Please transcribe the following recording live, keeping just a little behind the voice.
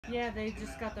Yeah, they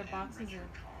just got their boxes in.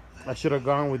 I should have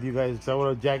gone with you guys because I would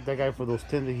have jacked that guy for those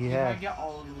 10 that he had. I get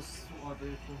all of those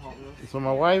very cool Hot Wheels. So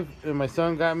my wife and my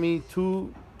son got me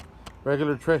 2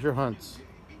 regular treasure hunts.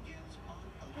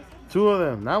 2 of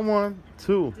them, not 1, 2.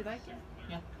 Do you like it?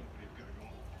 Yeah.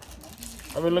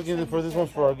 I've been looking for this one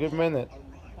for a good minute.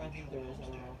 I think there is. I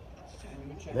don't know. Let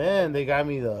me check. Then they got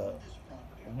me the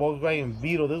Volkswagen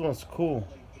Beetle. This one's cool.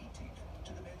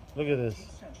 Look at this.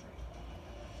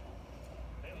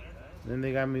 Then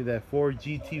they got me that Ford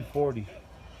GT40.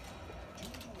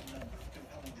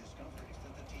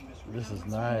 This is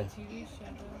nice. TV show,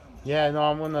 though. Yeah, no,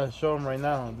 I'm gonna show them right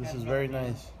now. This is very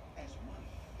nice.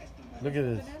 Look at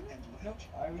this. Nope.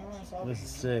 I remember I saw This this.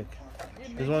 is sick.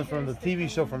 This one's from the TV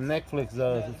show from Netflix,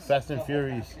 Fast and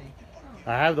Furious.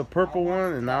 I have the purple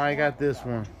one, and now I got this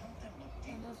one.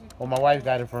 Oh, my wife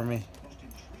got it for me.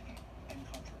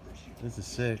 This is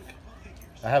sick.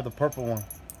 I have the purple one.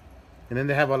 And then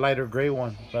they have a lighter gray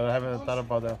one, but I haven't thought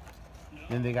about that.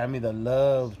 Then they got me the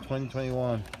Love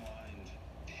 2021.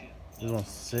 This one's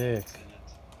sick.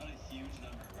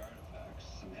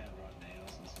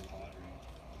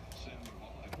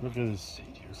 Look at this.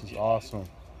 This is awesome.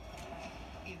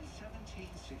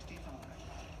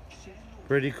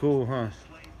 Pretty cool, huh?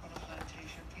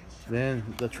 Then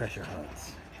the treasure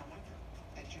hunts.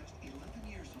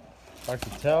 Hard to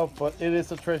tell, but it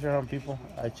is a treasure hunt, people.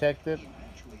 I checked it.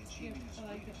 Yeah, I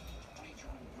like it.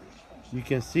 You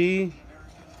can see,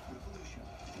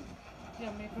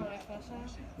 Yeah, maybe like flashlight.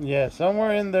 yeah,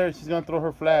 somewhere in there she's gonna throw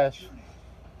her flash.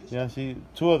 Yeah, see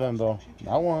 2 of them though,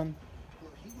 not 1.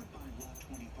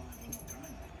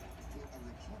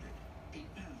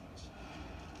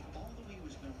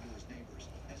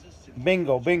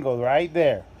 Bingo, bingo, right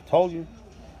there. Told you.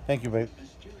 Thank you, babe.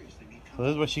 So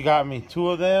this is what she got me. 2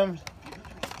 of them.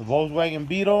 The Volkswagen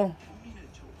Beetle.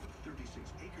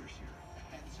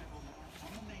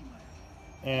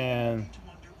 And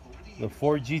the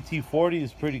Ford GT40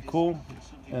 is pretty cool.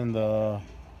 And the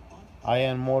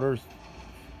IN Motors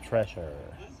Thresher.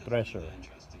 If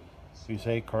you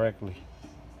say it correctly.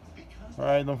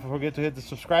 Alright, don't forget to hit the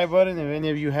subscribe button. If any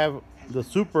of you have the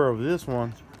Super of this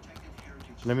one,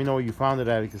 let me know where you found it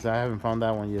at, because I haven't found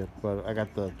that one yet. But I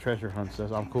got the treasure hunt, so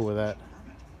I'm cool with that.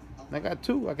 And I got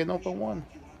 2. I can open 1.